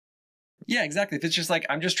Yeah, exactly. If it's just like,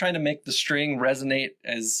 I'm just trying to make the string resonate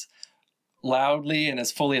as loudly and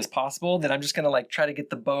as fully as possible, then I'm just going to like try to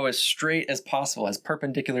get the bow as straight as possible, as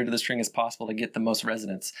perpendicular to the string as possible to get the most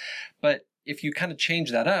resonance. But if you kind of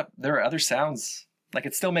change that up, there are other sounds. Like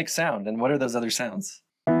it still makes sound. And what are those other sounds?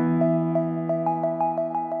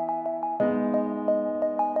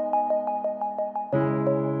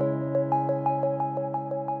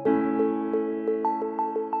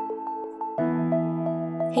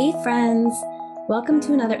 Hey friends, welcome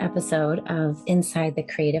to another episode of Inside the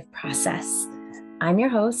Creative Process. I'm your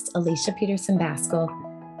host, Alicia Peterson Baskell.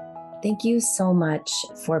 Thank you so much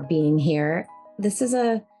for being here. This is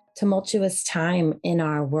a tumultuous time in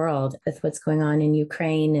our world with what's going on in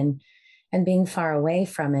Ukraine, and being far away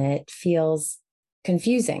from it feels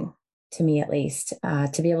confusing to me, at least,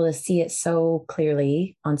 to be able to see it so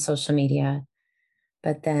clearly on social media.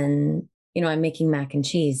 But then, I'm making mac and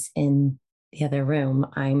cheese in the other room.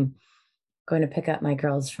 I'm going to pick up my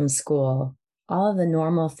girls from school. All of the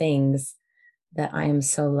normal things that I am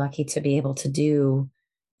so lucky to be able to do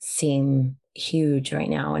seem huge right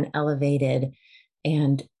now and elevated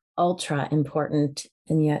and ultra important,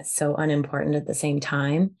 and yet so unimportant at the same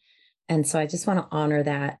time. And so I just want to honor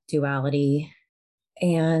that duality.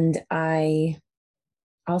 And I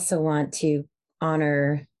also want to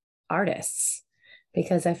honor artists,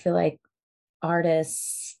 because I feel like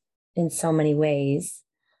artists in so many ways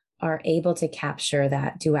are able to capture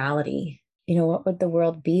that duality. What would the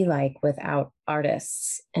world be like without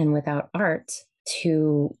artists and without art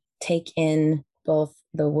to take in both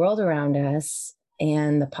the world around us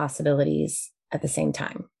and the possibilities at the same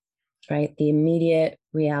time, right? The immediate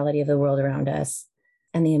reality of the world around us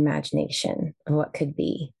and the imagination of what could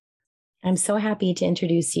be. I'm so happy to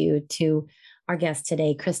introduce you to our guest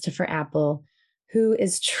today, Kristopher Apple, who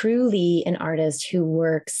is truly an artist who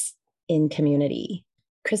works in community.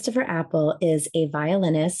 Kristopher Apple is a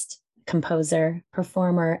violinist, composer,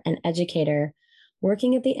 performer, and educator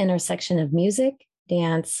working at the intersection of music,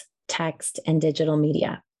 dance, text, and digital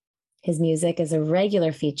media. His music is a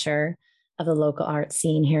regular feature of the local art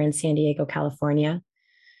scene here in San Diego, California,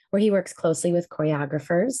 where he works closely with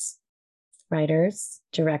choreographers, writers,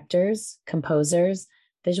 directors, composers,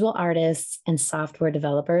 visual artists, and software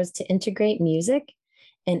developers to integrate music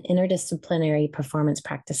and interdisciplinary performance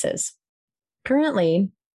practices.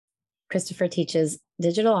 Currently, Kristopher teaches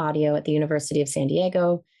digital audio at the University of San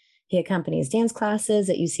Diego. He accompanies dance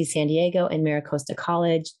classes at UC San Diego and Miracosta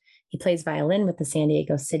College. He plays violin with the San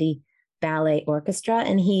Diego City Ballet Orchestra,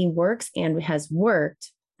 and he works and has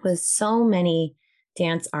worked with so many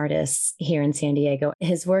dance artists here in San Diego.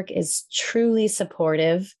 His work is truly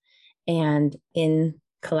supportive and in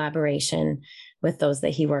collaboration with those that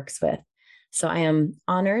he works with. So I am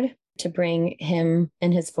honored to bring him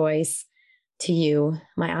and his voice to you,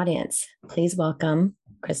 my audience. Please welcome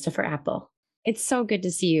Kristopher Apple. It's so good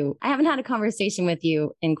to see you. I haven't had a conversation with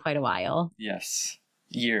you in quite a while. Yes.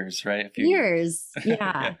 Years, right? A few years.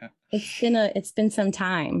 Yeah. Yeah. It's been some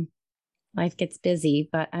time. Life gets busy,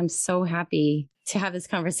 but I'm so happy to have this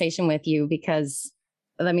conversation with you because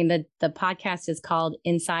the podcast is called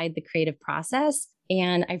Inside the Creative Process.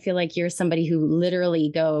 And I feel like you're somebody who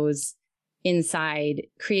literally goes inside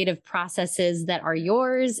creative processes that are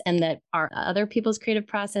yours and that are other people's creative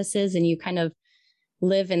processes. And you kind of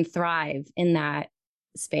live and thrive in that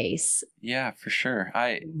space. Yeah, for sure.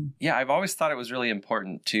 I've always thought it was really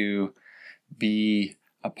important to be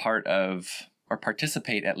a part of, or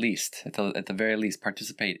participate at least, at the very least,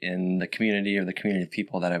 participate in the community or the community of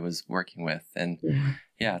people that I was working with. And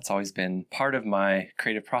yeah, it's always been part of my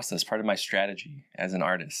creative process, part of my strategy as an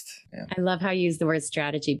artist. Yeah. I love how you use the word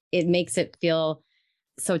strategy. It makes it feel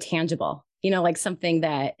so tangible, like something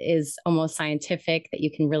that is almost scientific that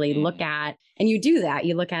you can really look at. And you do that.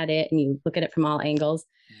 You look at it and you look at it from all angles.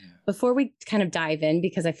 Yeah. Before we kind of dive in,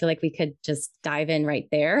 because I feel like we could just dive in right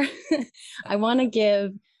there, I want to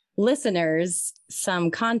give listeners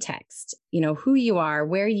some context, who you are,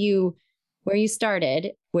 where you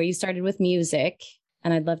started with music.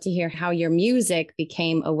 And I'd love to hear how your music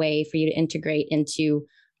became a way for you to integrate into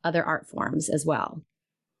other art forms as well.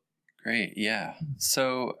 Great. Yeah.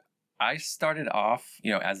 So I started off,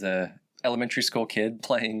 as a elementary school kid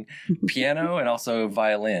playing piano and also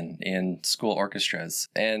violin in school orchestras,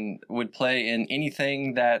 and would play in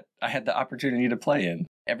anything that I had the opportunity to play in.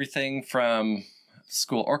 Everything from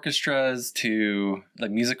school orchestras to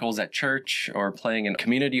like musicals at church or playing in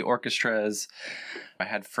community orchestras. I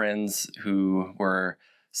had friends who were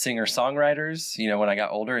singer-songwriters, when I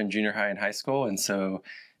got older in junior high and high school. And so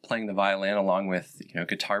playing the violin along with,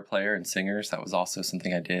 guitar player and singers, that was also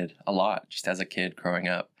something I did a lot just as a kid growing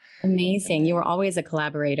up. Amazing. And You were always a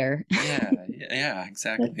collaborator. yeah, That's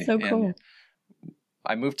exactly. so And cool.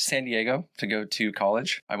 I moved to San Diego to go to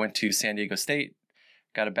college. I went to San Diego State,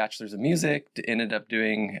 got a bachelor's of music, ended up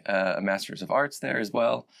doing a master's of arts there as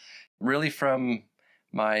well. Really from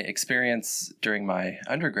my experience during my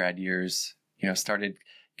undergrad years, started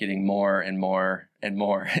getting more and more and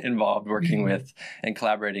more involved working with and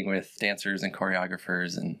collaborating with dancers and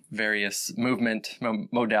choreographers and various movement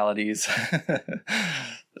modalities.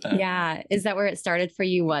 Yeah. Is that where it started for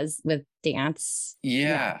you, was with dance?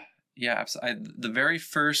 Yeah. Yeah. The very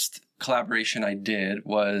first collaboration I did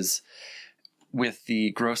was with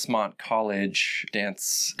the Grossmont College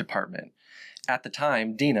dance department. At the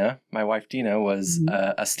time, Dina, my wife Dina, was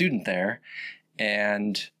a student there,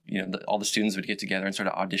 and all the students would get together and sort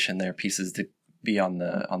of audition their pieces to be on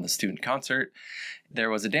the student concert. There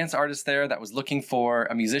was a dance artist there that was looking for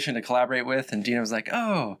a musician to collaborate with, and Dina was like,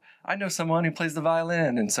 "Oh, I know someone who plays the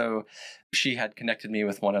violin," and so she had connected me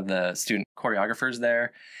with one of the student choreographers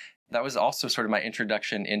there. That was also sort of my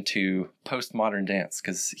introduction into postmodern dance,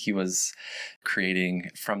 because he was creating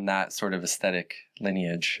from that sort of aesthetic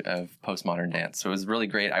lineage of postmodern dance. So it was really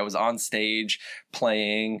great. I was on stage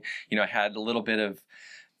playing, I had a little bit of,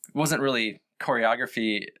 it wasn't really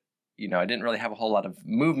choreography. I didn't really have a whole lot of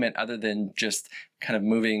movement other than just kind of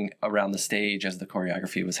moving around the stage as the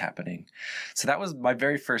choreography was happening. So that was my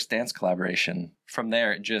very first dance collaboration. From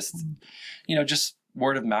there, it just, just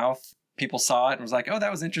word of mouth. People saw it and was like, "Oh,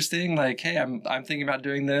 that was interesting. Like, hey, I'm thinking about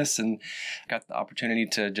doing this," and got the opportunity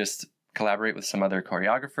to just collaborate with some other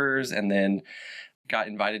choreographers, and then got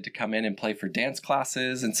invited to come in and play for dance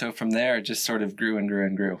classes. And so from there, it just sort of grew and grew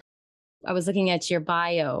and grew. I was looking at your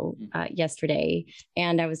bio yesterday,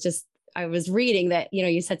 and I was reading that,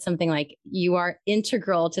 you said something like you are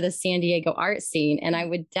integral to the San Diego art scene. And I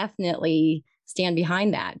would definitely stand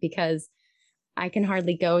behind that, because I can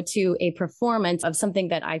hardly go to a performance of something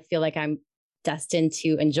that I feel like I'm destined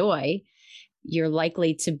to enjoy. You're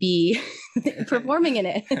likely to be performing in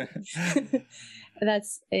it.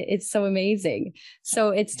 It's so amazing.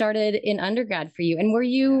 So it started in undergrad for you. And were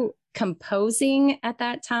you composing at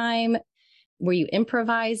that time? Were you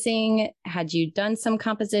improvising? Had you done some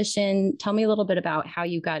composition? Tell me a little bit about how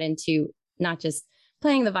you got into not just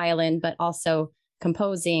playing the violin, but also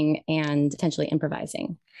composing and potentially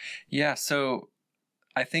improvising. Yeah, so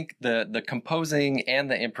I think the composing and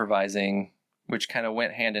the improvising, which kind of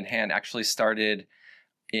went hand in hand, actually started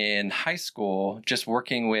in high school, just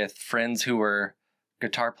working with friends who were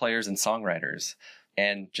guitar players and songwriters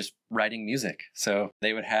and just writing music. So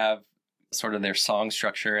they would have sort of their song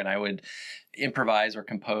structure, and I would improvise or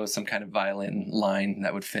compose some kind of violin line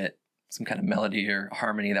that would fit, some kind of melody or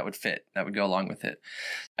harmony that would fit, that would go along with it.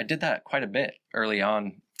 I did that quite a bit early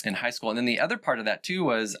on in high school. And then the other part of that too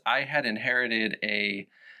was I had inherited a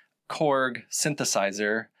Korg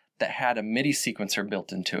synthesizer that had a MIDI sequencer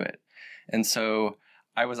built into it. And so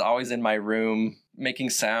I was always in my room making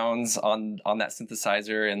sounds on that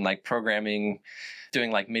synthesizer and like programming,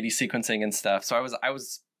 doing like MIDI sequencing and stuff. So I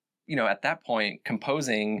was, at that point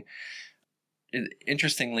composing,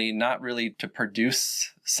 interestingly, not really to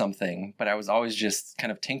produce something, but I was always just kind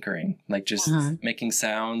of tinkering, like just making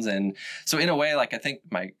sounds. And so in a way, like I think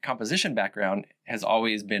my composition background has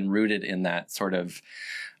always been rooted in that sort of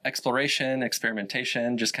exploration,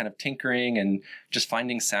 experimentation, just kind of tinkering and just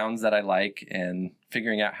finding sounds that I like and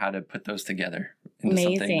figuring out how to put those together into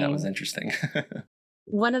something that was interesting.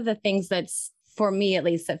 One of the things that's, for me at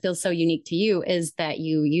least, that feels so unique to you is that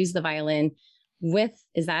you use the violin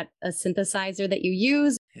is that a synthesizer that you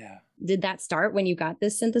use? Yeah. Did that start when you got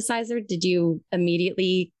this synthesizer? Did you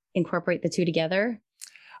immediately incorporate the two together?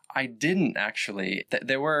 I didn't actually.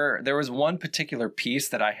 There was one particular piece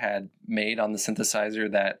that I had made on the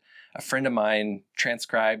synthesizer that a friend of mine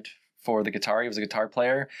transcribed for the guitar. He was a guitar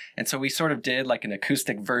player. And so we sort of did like an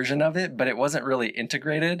acoustic version of it, but it wasn't really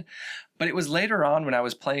integrated. But it was later on when I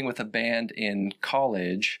was playing with a band in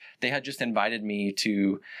college, they had just invited me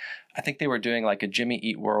to, I think they were doing like a Jimmy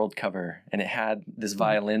Eat World cover, and it had this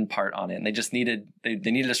violin part on it. And they just needed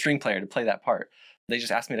a string player to play that part. They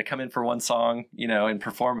just asked me to come in for one song, and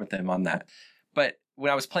perform with them on that. But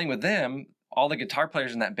when I was playing with them, all the guitar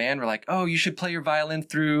players in that band were like, "Oh, you should play your violin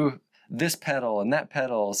through this pedal and that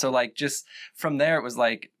pedal." So like just from there, it was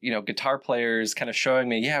like, guitar players kind of showing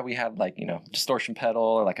me, yeah, we have like, distortion pedal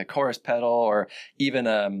or like a chorus pedal or even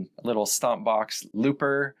a little stomp box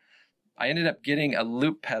looper. I ended up getting a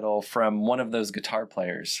loop pedal from one of those guitar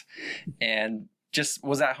players. And just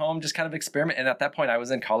was at home, just kind of experiment. And at that point I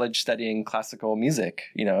was in college studying classical music,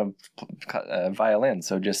 violin.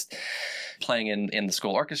 So just playing in the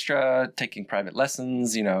school orchestra, taking private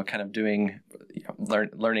lessons, kind of doing,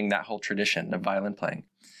 learning that whole tradition of violin playing.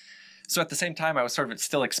 So at the same time, I was sort of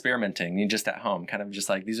still experimenting just at home, kind of just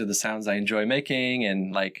like, these are the sounds I enjoy making,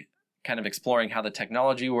 and like kind of exploring how the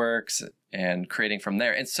technology works and creating from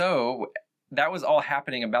there. And so that was all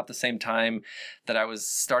happening about the same time that I was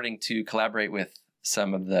starting to collaborate with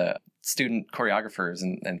some of the student choreographers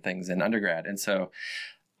and things in undergrad. And so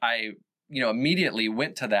I, immediately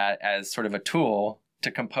went to that as sort of a tool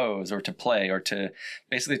to compose or to play or to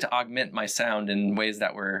basically to augment my sound in ways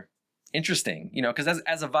that were interesting, because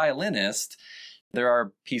as a violinist, there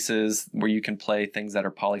are pieces where you can play things that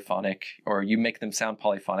are polyphonic or you make them sound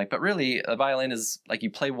polyphonic, but really a violin is like you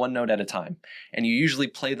play one note at a time and you usually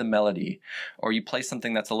play the melody or you play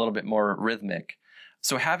something that's a little bit more rhythmic.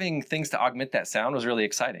 So having things to augment that sound was really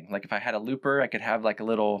exciting. Like if I had a looper, I could have like a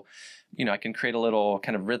little, I can create a little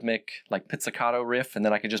kind of rhythmic like pizzicato riff, and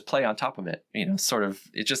then I could just play on top of it, sort of,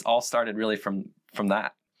 it just all started really from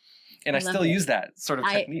that. And I still use that sort of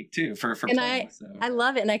technique too for playing. I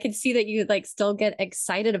love it. And I could see that you like still get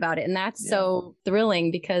excited about it. And that's so thrilling,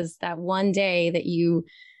 because that one day that you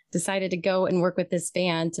decided to go and work with this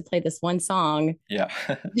band to play this one song,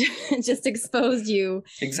 just exposed you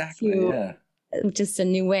to just a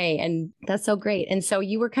new way. And that's so great. And so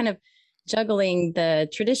you were kind of juggling the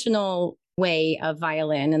traditional way of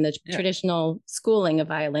violin and the traditional schooling of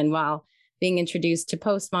violin while being introduced to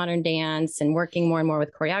postmodern dance and working more and more with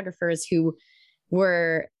choreographers who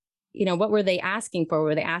were, what were they asking for?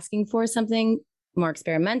 Were they asking for something more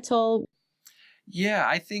experimental? Yeah,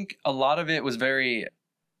 I think a lot of it was very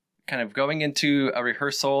kind of going into a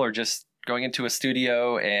rehearsal or just going into a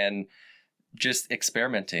studio and just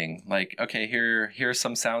experimenting. Like, okay, here's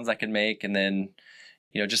some sounds I can make. And then,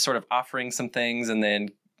 just sort of offering some things and then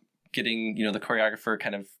getting, the choreographer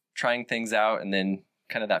kind of trying things out, and then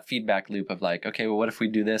kind of that feedback loop of like, okay, well, what if we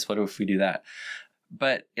do this? What if we do that?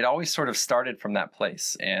 But it always sort of started from that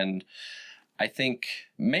place. And I think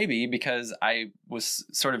maybe because I was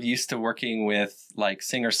sort of used to working with like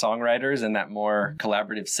singer-songwriters in that more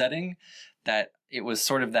collaborative setting, that it was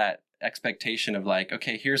sort of that expectation of like,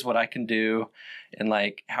 okay, here's what I can do. And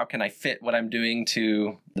like, how can I fit what I'm doing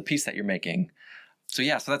to the piece that you're making? So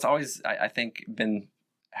so that's always, I think, been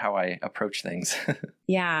how I approach things.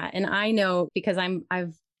 Yeah. And I know, because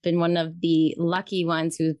I've been one of the lucky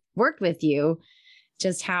ones who worked with you,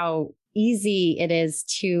 just how easy it is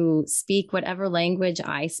to speak whatever language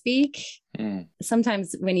I speak.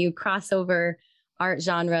 Sometimes when you cross over art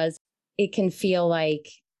genres, it can feel like,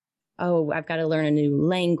 oh, I've got to learn a new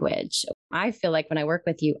language. I feel like when I work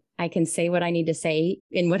with you, I can say what I need to say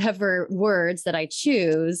in whatever words that I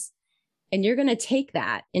choose. And you're going to take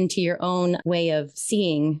that into your own way of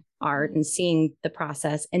seeing art and seeing the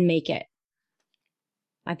process and make it.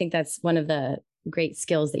 I think that's one of the great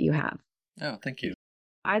skills that you have. Oh, thank you.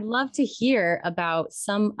 I'd love to hear about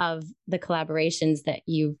some of the collaborations that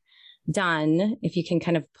you've done. If you can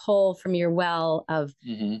kind of pull from your well of,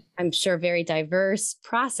 I'm sure, very diverse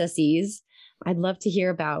processes. I'd love to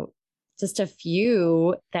hear about just a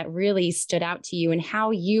few that really stood out to you and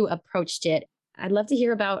how you approached it. I'd love to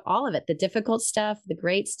hear about all of it, the difficult stuff, the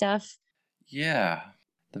great stuff. Yeah.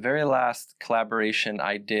 The very last collaboration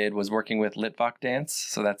I did was working with Litvak Dance.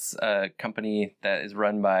 So that's a company that is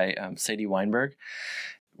run by Sadie Weinberg.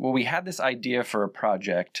 Well, we had this idea for a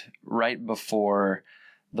project right before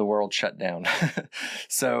the world shut down.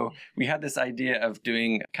 So we had this idea of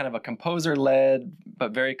doing kind of a composer-led,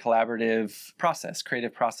 but very collaborative process,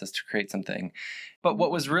 creative process to create something. But what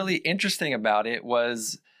was really interesting about it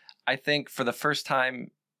was, I think for the first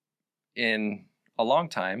time in a long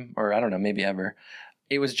time, or I don't know, maybe ever,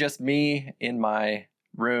 it was just me in my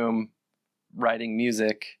room writing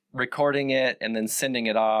music, recording it, and then sending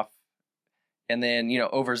it off. And then,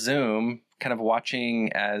 over Zoom, kind of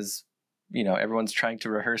watching as, everyone's trying to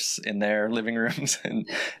rehearse in their living rooms and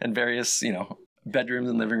various, bedrooms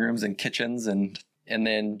and living rooms and kitchens, and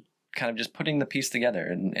then kind of just putting the piece together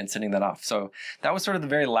and sending that off. So that was sort of the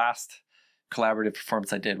very last collaborative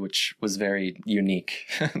performance I did, which was very unique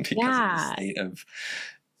because of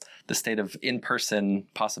the state of in-person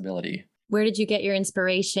possibility. Where did you get your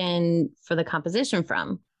inspiration for the composition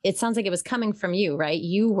from? It sounds like it was coming from you, right?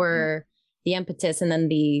 You were the impetus, and then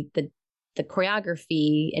the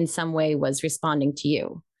choreography in some way was responding to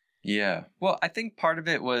you. Yeah. Well, I think part of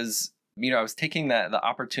it was, I was taking the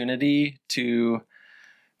opportunity to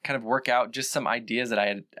kind of work out just some ideas that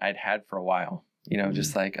I'd had for a while.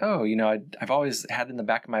 Just like, oh, I've always had in the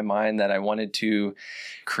back of my mind that I wanted to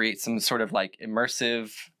create some sort of like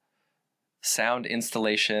immersive sound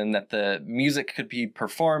installation that the music could be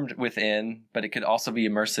performed within, but it could also be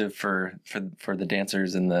immersive for the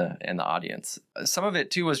dancers and the audience. Some of it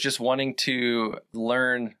too was just wanting to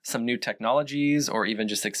learn some new technologies or even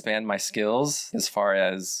just expand my skills as far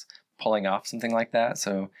as pulling off something like that.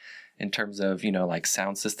 So in terms of, like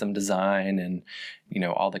sound system design and,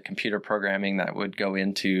 all the computer programming that would go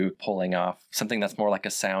into pulling off something that's more like a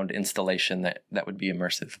sound installation that would be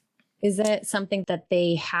immersive. Is it something that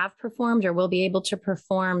they have performed or will be able to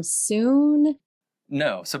perform soon?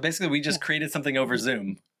 No. So basically we just created something over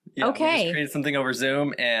Zoom. Yeah, okay. We just created something over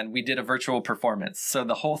Zoom and we did a virtual performance. So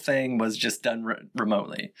the whole thing was just done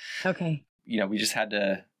remotely. Okay. We just had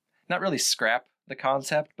to not really scrap the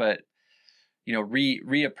concept, but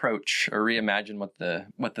reapproach or reimagine what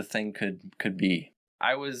the thing could be.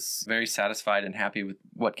 I was very satisfied and happy with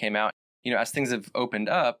what came out. As things have opened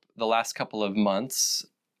up the last couple of months,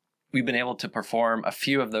 we've been able to perform a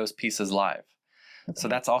few of those pieces live. Okay. So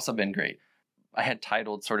that's also been great. I had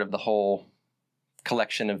titled sort of the whole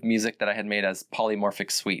collection of music that I had made as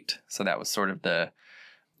Polymorphic Suite. So that was sort of that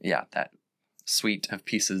suite of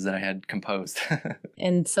pieces that I had composed.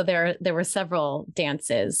 And so there were several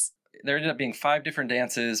dances. There ended up being 5 different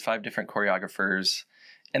dances, 5 different choreographers.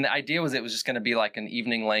 And the idea was it was just going to be like an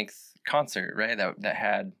evening length concert, right?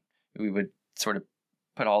 We would sort of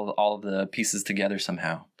put all of the pieces together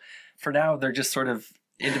somehow. For now, they're just sort of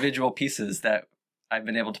individual pieces that I've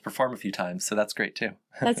been able to perform a few times. So that's great too.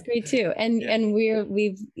 That's great too. And and we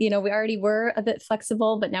already were a bit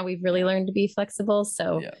flexible, but now we've really learned to be flexible.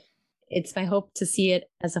 So it's my hope to see it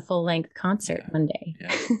as a full length concert one day.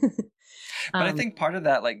 Yeah. But I think part of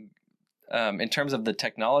that, like in terms of the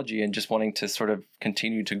technology and just wanting to sort of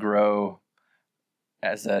continue to grow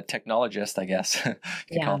as a technologist, I guess you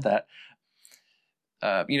can call it that.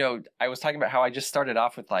 I was talking about how I just started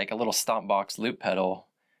off with like a little stomp box loop pedal.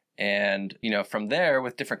 And, from there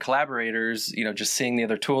with different collaborators, just seeing the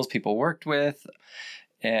other tools people worked with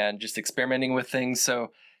and just experimenting with things.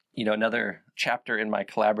 So, another chapter in my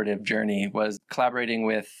collaborative journey was collaborating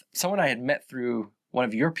with someone I had met through one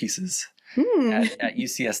of your pieces at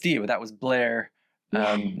UCSD, but that was Blair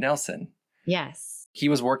Nelson. Yes. He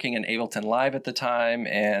was working in Ableton Live at the time,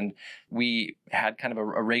 and we had kind of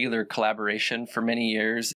a regular collaboration for many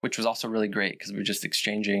years, which was also really great because we were just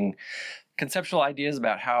exchanging conceptual ideas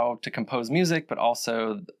about how to compose music, but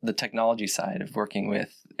also the technology side of working with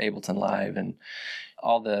Ableton Live and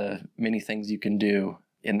all the many things you can do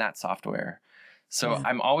in that software. So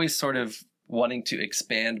I'm always sort of wanting to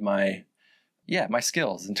expand my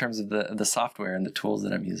skills in terms of the software and the tools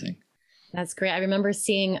that I'm using. That's great. I remember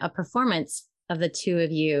seeing a performance of the two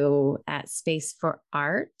of you at Space for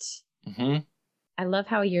Art. Mm-hmm. I love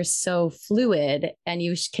how you're so fluid and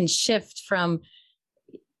you can shift from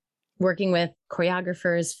working with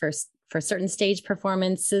choreographers for certain stage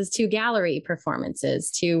performances to gallery performances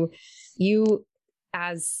to you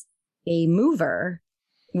as a mover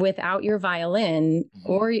without your violin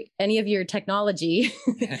or any of your technology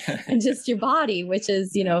and just your body, which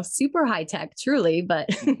is, super high tech, truly, but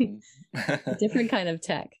a different kind of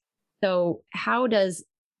tech. So how does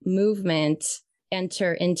movement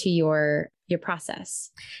enter into your process?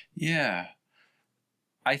 Yeah,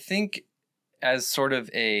 I think as sort of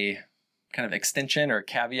a kind of extension or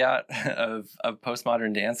caveat of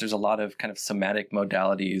postmodern dance, there's a lot of kind of somatic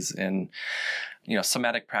modalities and,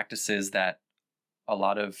 somatic practices that a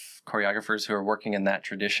lot of choreographers who are working in that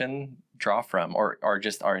tradition draw from or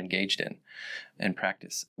just are engaged in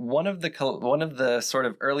practice. One of the sort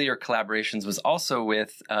of earlier collaborations was also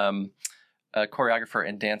with a choreographer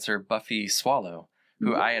and dancer, Buffy Swallow,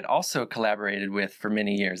 who I had also collaborated with for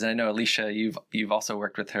many years. And I know, Alicia, you've also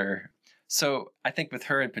worked with her. So I think with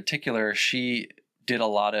her in particular, she did a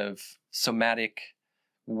lot of somatic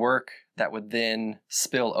work that would then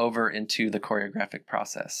spill over into the choreographic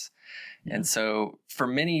process. Yeah. And so for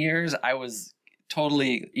many years, I was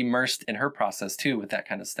totally immersed in her process too with that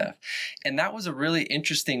kind of stuff. And that was a really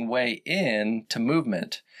interesting way in to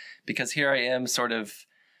movement, because here I am sort of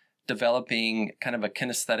developing kind of a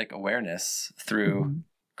kinesthetic awareness through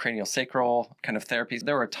craniosacral kind of therapies.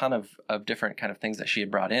 There were a ton of different kind of things that she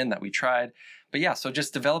had brought in that we tried. But yeah, so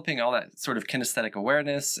just developing all that sort of kinesthetic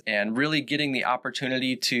awareness and really getting the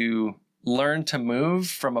opportunity to learn to move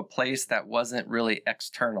from a place that wasn't really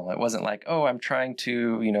external. It wasn't like, oh, I'm trying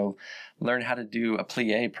to, learn how to do a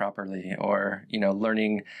plie properly or,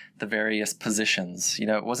 learning the various positions.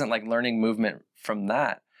 It wasn't like learning movement from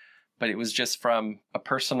that, but it was just from a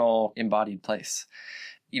personal embodied place.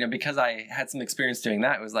 because I had some experience doing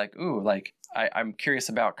that, it was like, ooh, like I'm curious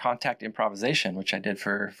about contact improvisation, which I did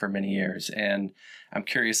for many years. And I'm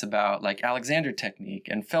curious about like Alexander technique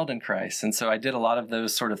and Feldenkrais. And so I did a lot of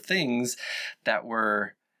those sort of things that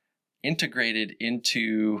were integrated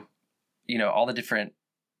into, all the different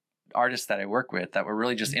artists that I work with that were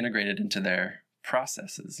really just integrated into their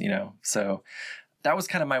processes, So that was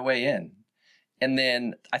kind of my way in. And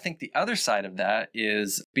then I think the other side of that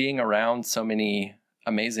is being around so many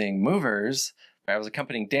amazing movers. I was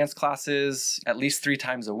accompanying dance classes at least 3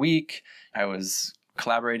 times a week. I was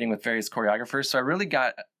collaborating with various choreographers. So I really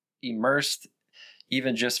got immersed,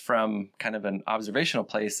 even just from kind of an observational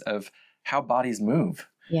place of how bodies move.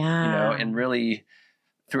 Yeah. And really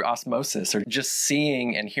through osmosis or just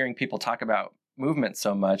seeing and hearing people talk about movement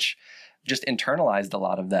so much, just internalized a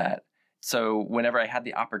lot of that. So whenever I had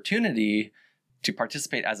the opportunity to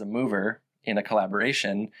participate as a mover in a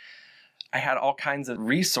collaboration, I had all kinds of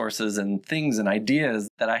resources and things and ideas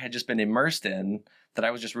that I had just been immersed in that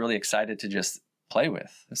I was just really excited to just play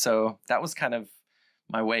with. So that was kind of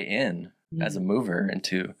my way in as a mover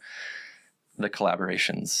into the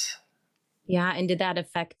collaborations. Yeah. And did that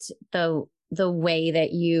affect the way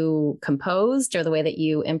that you composed or the way that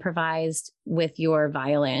you improvised with your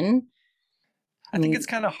violin? I think it's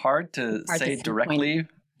kind of hard to say directly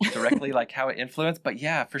like how it influenced, but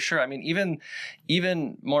yeah, for sure. I mean,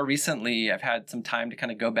 even more recently, I've had some time to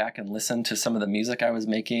kind of go back and listen to some of the music I was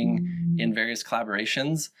making in various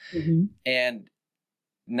collaborations. And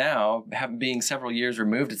now, being several years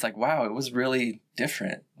removed, it's like, wow, it was really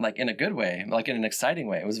different, like in a good way, like in an exciting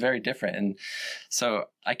way. It was very different. And so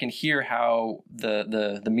I can hear how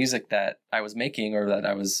the music that I was making or that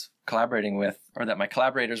I was collaborating with or that my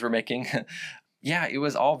collaborators were making, yeah, it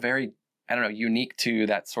was all very, I don't know, unique to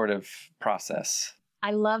that sort of process.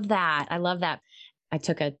 I love that. I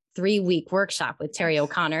took a 3-week workshop with Terry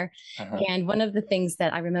O'Connor. And one of the things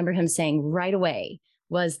that I remember him saying right away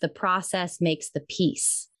was the process makes the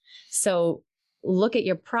piece. So look at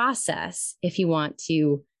your process if you want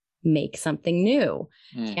to make something new.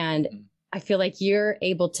 And I feel like you're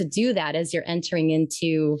able to do that as you're entering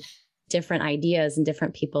into different ideas and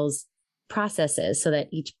different people's processes, so that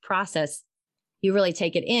each process, you really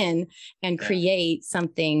take it in and create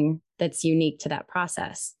something that's unique to that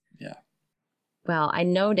process. Yeah. Well, I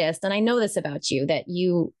noticed, and I know this about you, that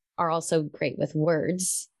you are also great with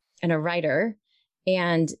words and a writer.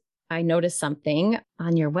 And I noticed something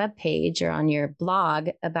on your webpage or on your blog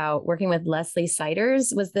about working with Leslie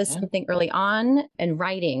Siders. Was this something early on and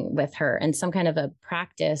writing with her and some kind of a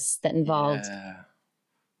practice that involved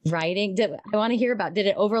writing? I want to hear about, did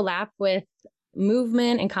it overlap with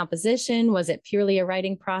movement and composition? Was it purely a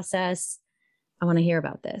writing process? I want to hear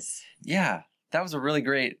about this. Yeah, that was a really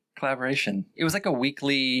great collaboration. It was like a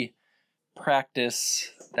weekly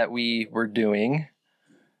practice that we were doing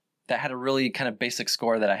that had a really kind of basic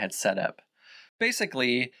score that I had set up.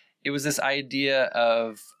 Basically, it was this idea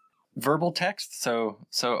of verbal text. So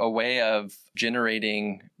a way of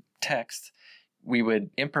generating text. We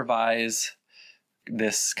would improvise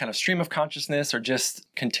this kind of stream of consciousness or just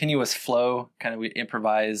continuous flow, kind of we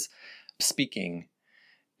improvise speaking.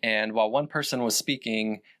 And while one person was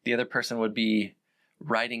speaking, the other person would be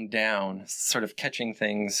writing down, sort of catching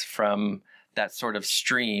things from that sort of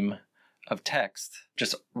stream of text,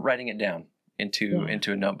 just writing it down into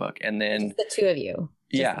a notebook. And then just the two of you.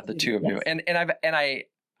 The two of you. And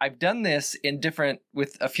I've done this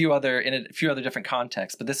with a few other different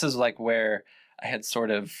contexts, but this is like where I had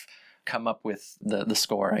sort of come up with the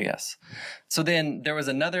score, I guess. So then there was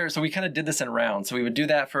so we kind of did this in rounds. So we would do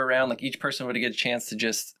that for a round, like each person would get a chance to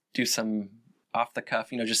just do some off the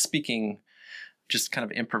cuff, just speaking, just kind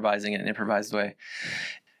of improvising in an improvised way.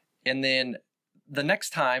 And then the next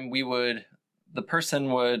time the person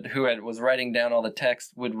who was writing down all the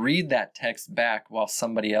text would read that text back while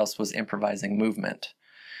somebody else was improvising movement.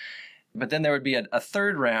 But then there would be a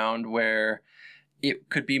third round where it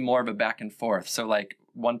could be more of a back and forth. So like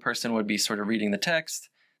one person would be sort of reading the text,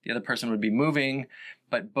 the other person would be moving,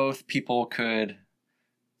 but both people could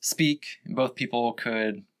speak, both people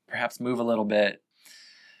could perhaps move a little bit.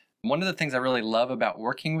 One of the things I really love about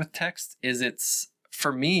working with text is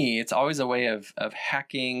for me, it's always a way of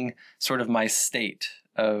hacking sort of my state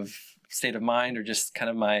of mind or just kind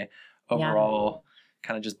of my overall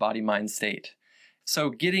kind of just body-mind state. So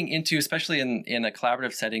getting into, especially in a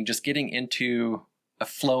collaborative setting, just getting into a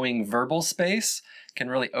flowing verbal space can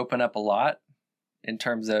really open up a lot in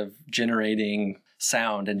terms of generating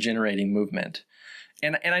sound and generating movement.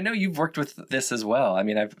 And I know you've worked with this as well. I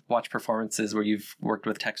mean, I've watched performances where you've worked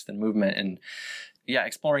with text and movement and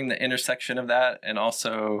exploring the intersection of that, and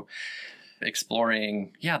also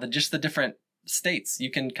exploring, just the different states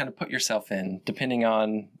you can kind of put yourself in depending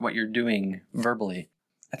on what you're doing verbally.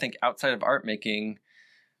 I think outside of art making,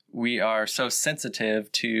 we are so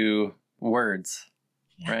sensitive to words,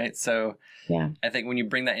 right? So I think when you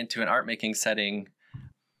bring that into an art making setting,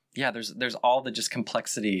 there's all the just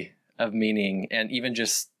complexity of meaning and even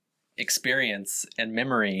just experience and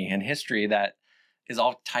memory and history that is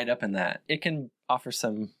all tied up in that. It can offer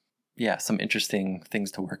some interesting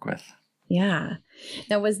things to work with. Yeah.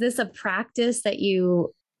 Now, was this a practice that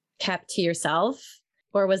you kept to yourself,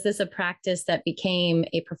 or was this a practice that became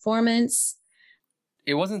a performance?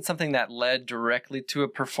 It wasn't something that led directly to a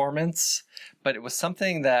performance, but it was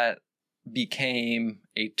something that became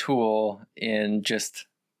a tool in just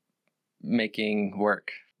making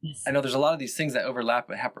work. Yes. I know there's a lot of these things that overlap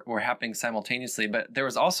but were happening simultaneously, but there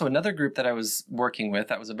was also another group that I was working with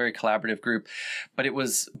that was a very collaborative group, but it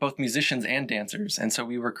was both musicians and dancers. And so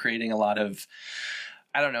we were creating a lot of,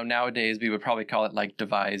 I don't know, nowadays we would probably call it like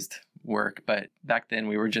devised work, but back then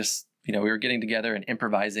we were just, we were getting together and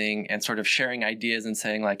improvising and sort of sharing ideas and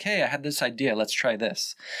saying like, hey, I had this idea, let's try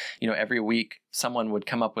this. Every week someone would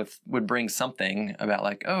would bring something about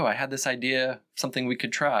like, oh, I had this idea, something we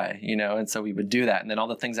could try, and so we would do that. And then all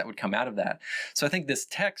the things that would come out of that. So I think this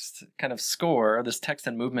text kind of score, this text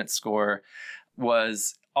and movement score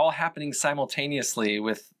was all happening simultaneously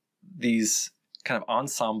with these kind of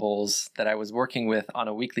ensembles that I was working with on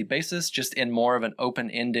a weekly basis, just in more of an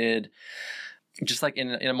open-ended, just like in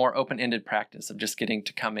a more open-ended practice of just getting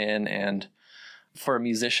to come in. And for a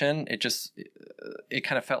musician, it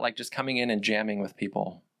kind of felt like just coming in and jamming with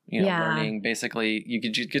people, learning. Basically, you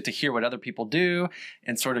get to hear what other people do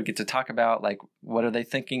and sort of get to talk about like, what are they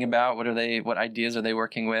thinking about? What ideas are they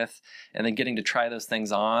working with? And then getting to try those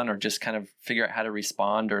things on, or just kind of figure out how to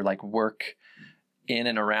respond or like work in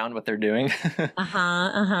and around what they're doing.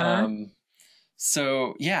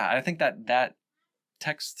 So I think that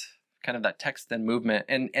text, kind of that text and movement.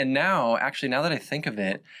 And now that I think of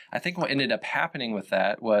it, I think what ended up happening with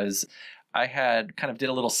that was I had kind of did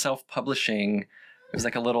a little self-publishing. It was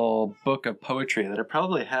like a little book of poetry that I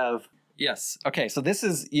probably have. Yes. Okay. So this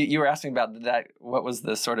is, you were asking about that. What was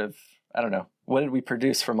the sort of, I don't know, what did we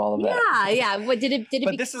produce from all of that? Yeah. What did it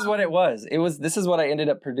but this is what it was. This is what I ended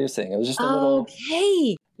up producing. It was just a little.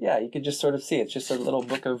 Okay. Yeah. You could just sort of see, it's just a little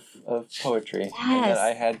book of poetry that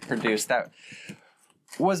I had produced. That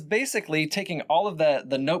was basically taking all of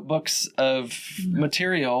the notebooks of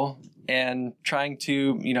material and trying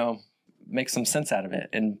to, make some sense out of it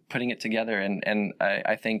and putting it together. And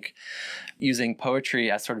I think using poetry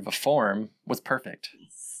as sort of a form was perfect.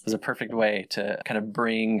 It was a perfect way to kind of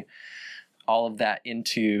bring all of that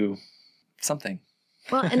into something.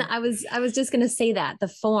 Well, and I was just going to say that the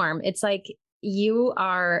form, it's like you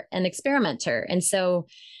are an experimenter. And so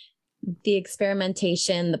the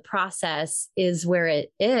experimentation, the process is where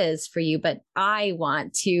it is for you, but I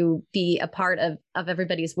want to be a part of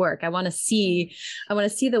everybody's work. I want to see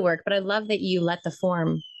the work, but I love that you let the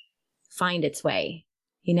form find its way.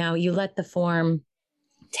 You let the form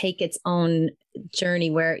take its own journey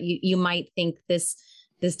where you might think this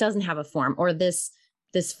doesn't have a form, or this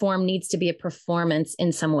form needs to be a performance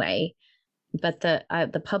in some way. But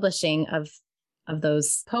the publishing of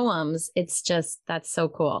those poems, it's just, that's so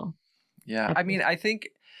cool. Yeah. I mean, I think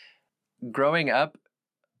growing up,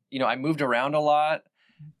 I moved around a lot.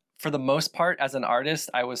 For the most part, as an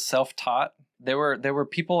artist, I was self-taught. There were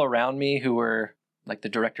people around me who were like the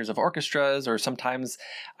directors of orchestras, or sometimes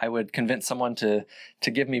I would convince someone to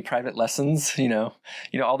give me private lessons,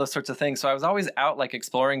 all those sorts of things. So I was always out like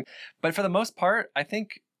exploring. But for the most part, I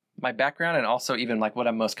think my background, and also even like what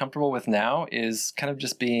I'm most comfortable with now, is kind of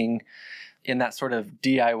just being in that sort of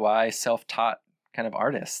DIY self-taught kind of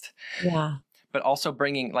artist. Yeah. But also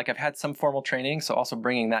bringing, like, I've had some formal training, so also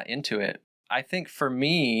bringing that into it. I think for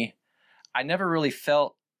me, I never really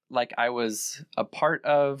felt like I was a part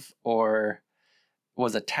of or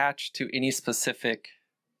was attached to any specific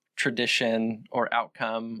tradition or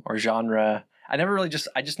outcome or genre. I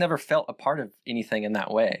just never felt a part of anything in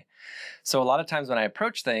that way. So a lot of times when I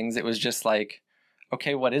approach things, it was just like,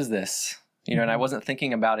 okay, what is this? And I wasn't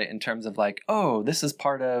thinking about it in terms of like, oh, this is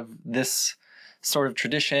part of this sort of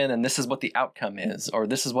tradition, and this is what the outcome is, or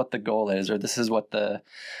this is what the goal is, or this is what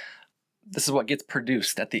gets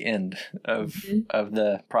produced at the end of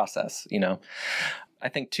the process. I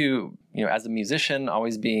think too, as a musician,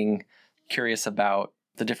 always being curious about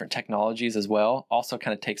the different technologies as well also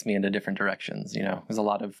kind of takes me into different directions. There's a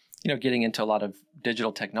lot of, getting into a lot of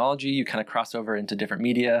digital technology, you kind of cross over into different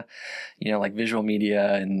media, like visual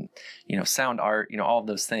media and, sound art, all of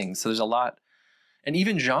those things. So there's a lot. and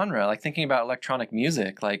even genre, like thinking about electronic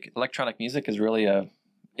music, like electronic music is really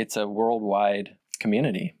it's a worldwide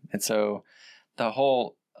community. And so the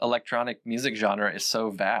whole electronic music genre is so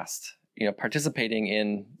vast. You know, participating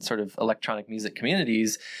in sort of electronic music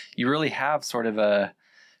communities, you really have sort of an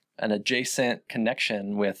adjacent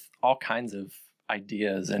connection with all kinds of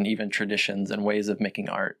ideas and even traditions and ways of making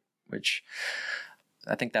art, which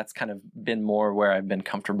I think that's kind of been more where I've been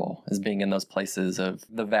comfortable, is being in those places of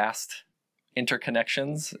the vast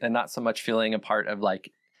interconnections and not so much feeling a part of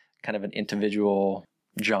like kind of an individual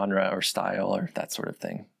genre or style or that sort of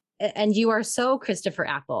thing. And you are so Kristopher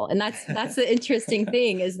Apple. And that's the interesting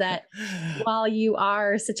thing, is that while you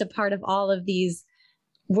are such a part of all of these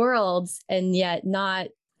worlds and yet not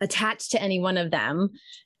attached to any one of them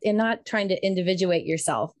and not trying to individuate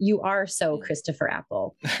yourself, you are so Kristopher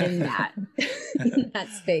Apple in that, in that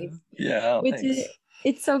space. Yeah.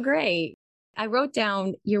 It's so great. I wrote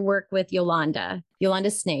down your work with Yolanda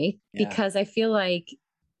Snaith, because I feel like,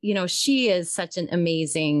 you know, she is such an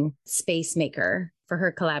amazing space maker for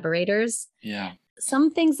her collaborators. Yeah.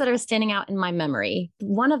 Some things that are standing out in my memory.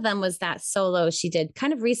 One of them was that solo she did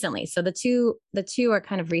kind of recently. So the two are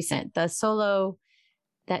kind of recent. The solo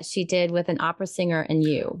that she did with an opera singer and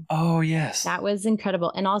you. Oh, yes. That was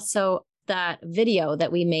incredible. And also that video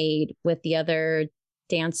that we made with the other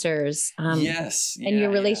dancers. Yes. And your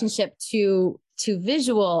relationship to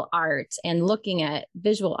visual art and looking at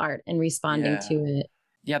visual art and responding to it.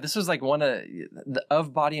 Yeah, this was like one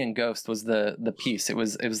of Body and Ghost was the piece. It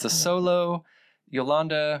was the solo,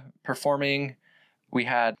 Yolanda performing. We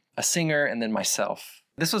had a singer and then myself.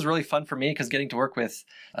 This was really fun for me because getting to work with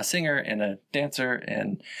a singer and a dancer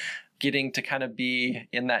and getting to kind of be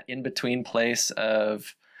in that in-between place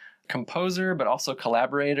of composer, but also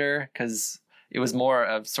collaborator, because it was more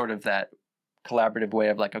of sort of that collaborative way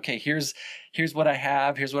of like, okay, here's what I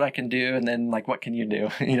have, here's what I can do, and then like, what can you do,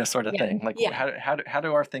 sort of thing. Like, how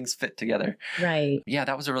do our things fit together? Right. Yeah,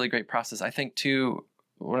 that was a really great process. I think too,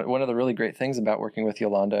 one of the really great things about working with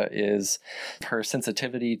Yolanda is her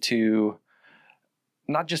sensitivity to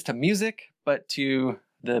not just to music, but to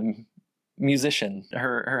the musician.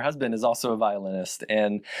 Her husband is also a violinist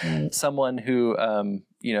and someone who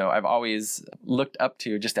I've always looked up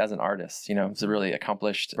to just as an artist. He's a really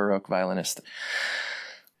accomplished Baroque violinist.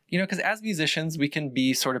 Because as musicians, we can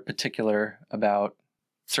be sort of particular about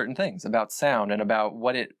certain things, about sound and about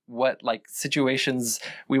what like situations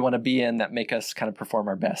we want to be in that make us kind of perform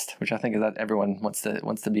our best, which I think is that everyone wants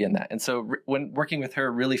to be in that. And so when working with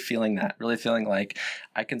her, really feeling like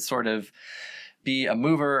I can sort of be a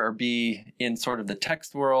mover or be in sort of the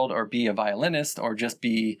text world or be a violinist or just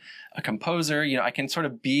be a composer. I can sort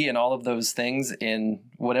of be in all of those things in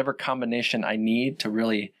whatever combination I need to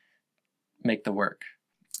really make the work.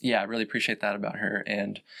 Yeah, I really appreciate that about her.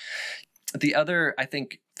 And the other, I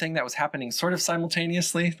think, thing that was happening sort of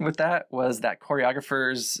simultaneously with that was that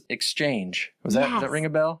choreographers exchange. Does that ring a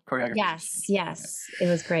bell? Choreographers. Yes. It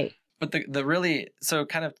was great. But the really, so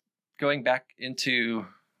kind of going back into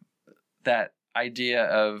that idea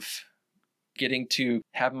of getting to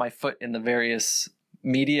have my foot in the various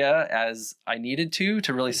media as I needed to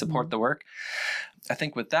really support the work. I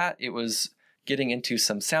think with that, it was getting into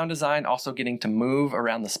some sound design, also getting to move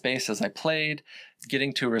around the space as I played,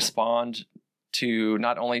 getting to respond to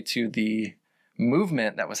not only to the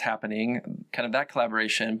movement that was happening, kind of that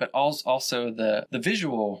collaboration, but also the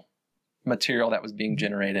visual material that was being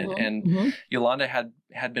generated. And Yolanda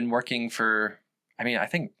had been working for, I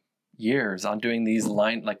think years on doing these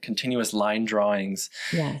continuous line drawings.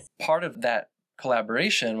 Yes. Part of that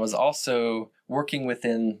collaboration was also working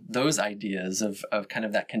within those ideas of kind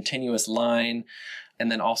of that continuous line, and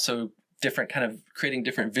then also different kind of creating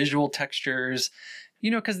different visual textures,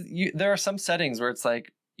 because there are some settings where it's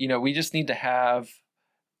like, we just need to have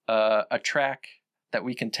a track that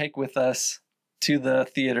we can take with us to the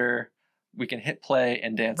theater. We can hit play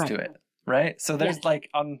and dance to it. Right. So there's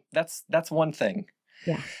that's one thing.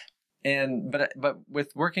 Yeah. But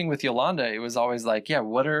with working with Yolanda, it was always like,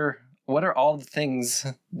 what are all the things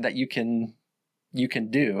that you can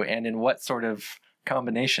do, and in what sort of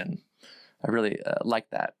combination? I really like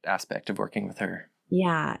that aspect of working with her.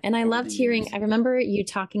 Yeah. And I loved hearing, I remember you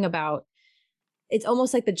talking about, it's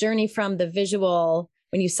almost like the journey from the visual,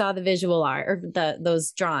 when you saw the visual art or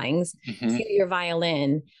those drawings to your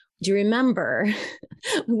violin. Do you remember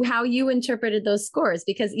how you interpreted those scores?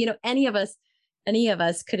 Because, any of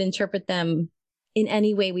us could interpret them in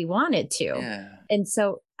any way we wanted to. Yeah. And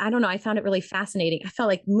so, I don't know, I found it really fascinating. I felt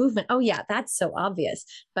like movement. Oh yeah, that's so obvious.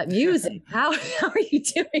 But music, how are you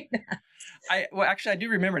doing that? Actually, I do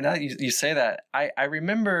remember now that you say that. I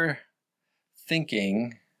remember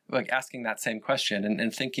thinking, like asking that same question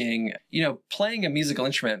and thinking, playing a musical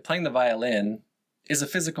instrument, playing the violin is a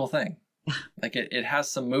physical thing. Like it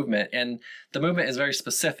has some movement, and the movement is very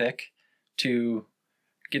specific to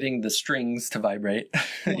getting the strings to vibrate,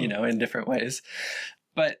 in different ways.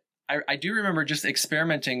 But I do remember just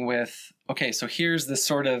experimenting with, okay, so here's this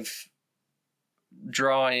sort of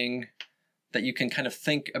drawing that you can kind of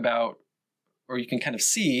think about, or you can kind of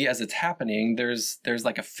see as it's happening. There's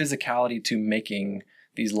like a physicality to making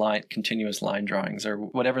these continuous line drawings, or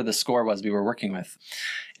whatever the score was we were working with.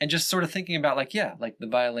 And just sort of thinking about like the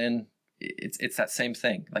violin, it's that same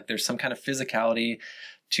thing. Like there's some kind of physicality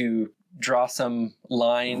to draw some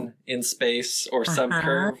line in space, or some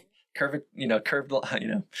curved, some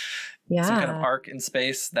kind of arc in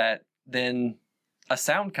space that then a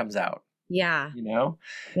sound comes out. Yeah.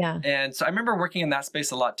 Yeah. And so I remember working in that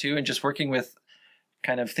space a lot too, and just working with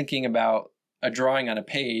kind of thinking about a drawing on a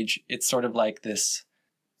page. It's sort of like this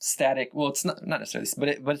static, well, it's not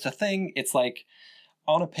necessarily, but it's a thing. It's like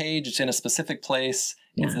on a page, it's in a specific place,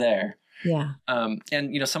 it's there. Yeah. And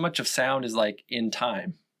so much of sound is like in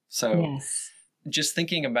time. So just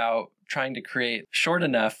thinking about trying to create short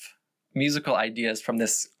enough musical ideas from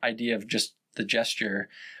this idea of just the gesture,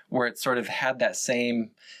 where it sort of had that same,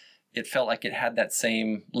 it felt like it had that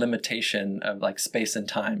same limitation of like space and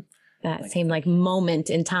time. That same like moment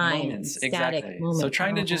in time. Moments, exactly. So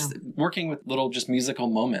trying to just working with little just musical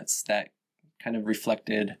moments that kind of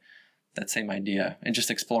reflected that same idea, and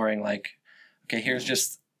just exploring like, okay, here's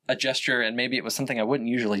just a gesture, and maybe it was something I wouldn't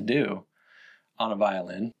usually do on a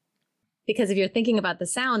violin. Because if you're thinking about the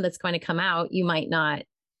sound that's going to come out, you might not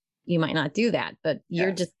do that, but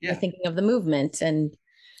you're thinking of the movement. And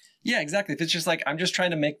exactly. If it's just like, I'm just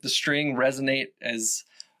trying to make the string resonate as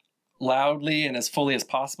loudly and as fully as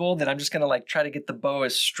possible, then I'm just going to like try to get the bow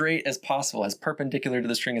as straight as possible, as perpendicular to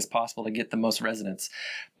the string as possible, to get the most resonance.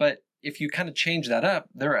 But if you kind of change that up,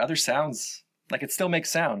 there are other sounds, like it still makes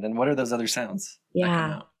sound. And what are those other sounds?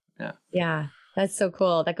 Yeah. That's so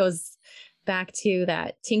cool. That goes back to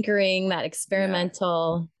that tinkering, that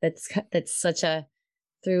experimental, that's such a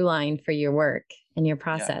through line for your work and your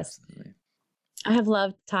process. I have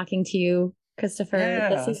loved talking to you,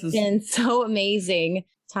 Kristopher. This has been so amazing,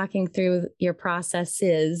 talking through your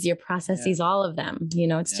processes, all of them.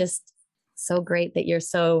 It's just so great that you're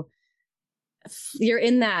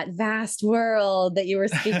in that vast world that you were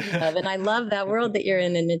speaking of. And I love that world that you're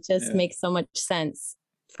in. And it just makes so much sense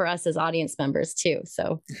for us as audience members too.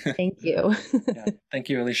 So thank you. Thank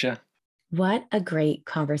you, Alicia. What a great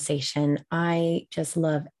conversation. I just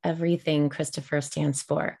love everything Kristopher stands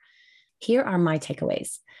for. Here are my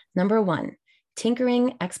takeaways. Number 1,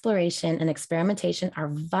 tinkering, exploration, and experimentation are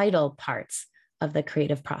vital parts of the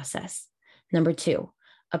creative process. Number 2,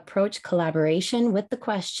 approach collaboration with the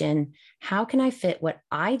question, how can I fit what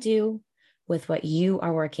I do with what you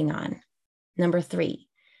are working on? Number 3,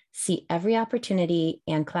 see every opportunity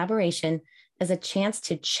and collaboration as a chance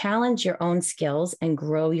to challenge your own skills and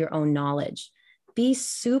grow your own knowledge. Be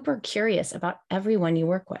super curious about everyone you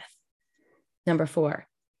work with. Number 4,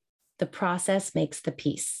 the process makes the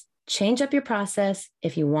piece. Change up your process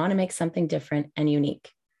if you want to make something different and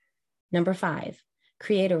unique. Number 5,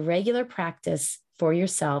 create a regular practice for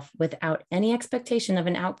yourself without any expectation of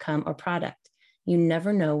an outcome or product. You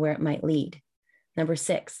never know where it might lead. Number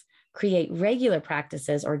 6, create regular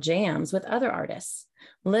practices or jams with other artists.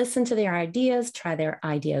 Listen to their ideas, try their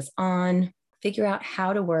ideas on, figure out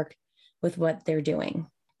how to work with what they're doing.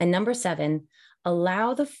 And number 7,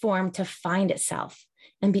 allow the form to find itself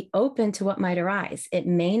and be open to what might arise. It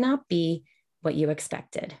may not be what you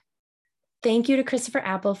expected. Thank you to Kristopher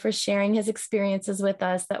Appel for sharing his experiences with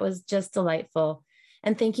us. That was just delightful.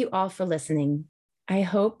 And thank you all for listening. I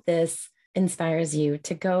hope this inspires you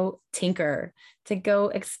to go tinker, to go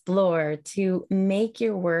explore, to make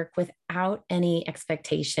your work without any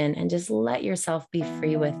expectation and just let yourself be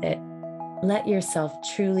free with it. Let yourself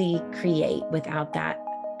truly create without that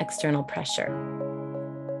external pressure.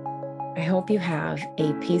 I hope you have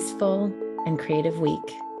a peaceful and creative week.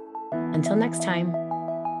 Until next time.